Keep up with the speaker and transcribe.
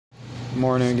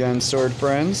Morning again, sword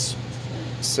friends.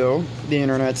 So, the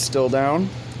internet's still down.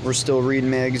 We're still reading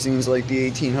magazines like the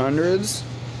 1800s.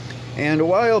 And a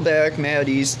while back, Matt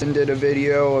Easton did a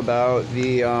video about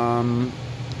the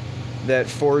that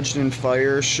Forged in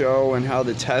Fire show and how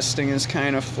the testing is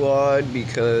kind of flawed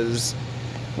because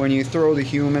when you throw the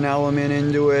human element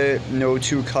into it, no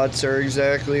two cuts are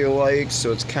exactly alike,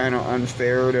 so it's kind of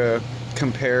unfair to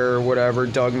compare whatever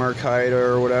Doug Marcaida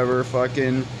or whatever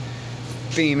fucking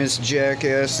famous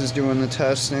jackass is doing the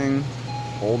testing.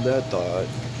 Hold that thought.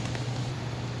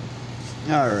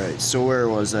 Alright, so where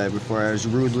was I before I was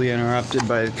rudely interrupted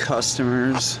by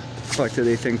customers? The fuck do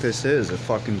they think this is? A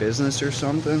fucking business or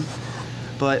something?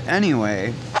 But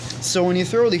anyway, so when you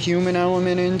throw the human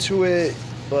element into it,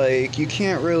 like, you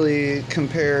can't really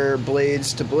compare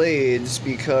blades to blades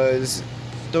because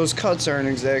those cuts aren't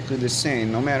exactly the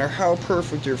same. No matter how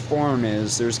perfect your form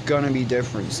is, there's gonna be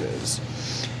differences.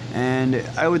 And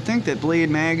I would think that Blade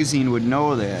Magazine would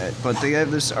know that, but they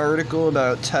have this article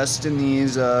about testing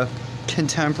these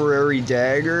contemporary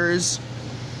daggers,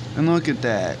 and look at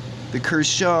that. The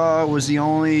Kershaw was the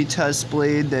only test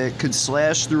blade that could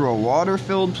slash through a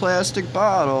water-filled plastic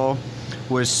bottle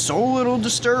with so little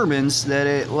disturbance that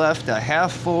it left a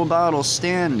half-full bottle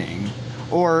standing,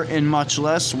 or in much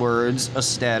less words, a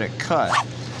static cut.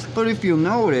 But if you'll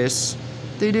notice,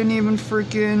 they didn't even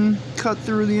freaking cut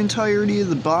through the entirety of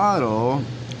the bottle,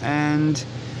 and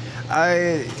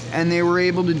they were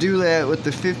able to do that with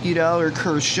the $50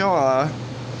 Kershaw.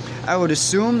 I would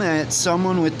assume that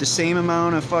someone with the same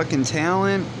amount of fucking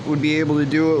talent would be able to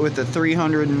do it with the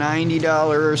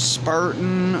 $390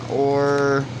 Spartan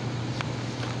or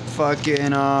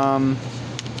fucking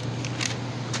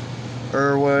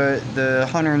or what, the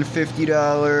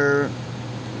 $150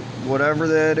 whatever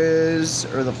that is,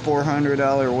 or the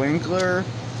 $400 Winkler.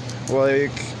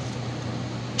 Like,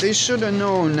 they should have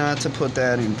known not to put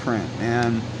that in print,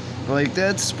 man. Like,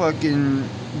 that's fucking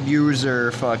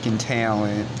user fucking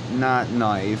talent, not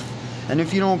knife. And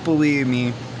if you don't believe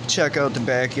me, check out the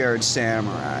Backyard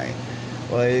Samurai.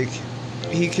 Like,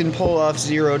 he can pull off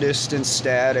zero distance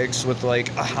statics with like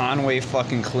a Hanwei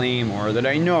fucking Claymore that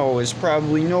I know is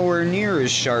probably nowhere near as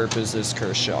sharp as this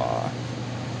Kershaw.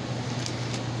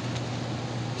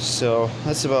 So,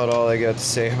 that's about all I got to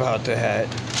say about that.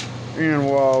 And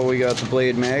while we got the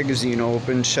Blade Magazine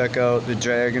open, check out The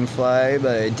Dragonfly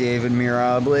by David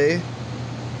Mirabile.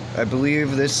 I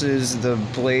believe this is the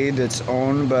blade that's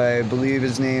owned by, I believe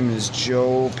his name is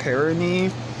Joe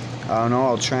Perroni. I don't know,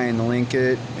 I'll try and link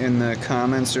it in the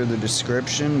comments or the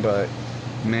description, but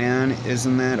man,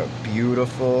 isn't that a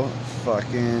beautiful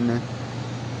fucking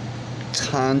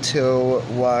Tanto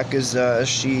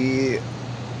Wakizashi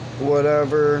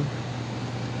whatever.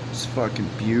 It's fucking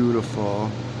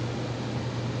beautiful.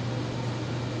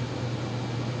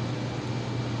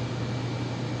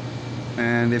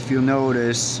 And if you'll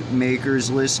notice,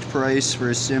 maker's list price for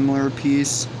a similar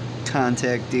piece,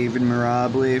 contact David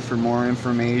Mirabile for more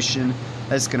information.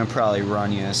 That's gonna probably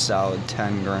run you a solid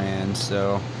 10 grand,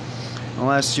 so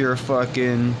unless you're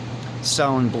fucking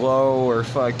selling blow or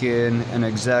fucking an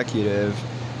executive,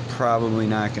 probably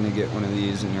not gonna get one of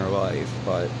these in your life,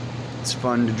 but it's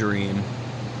fun to dream.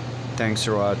 Thanks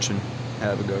for watching.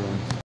 Have a good one.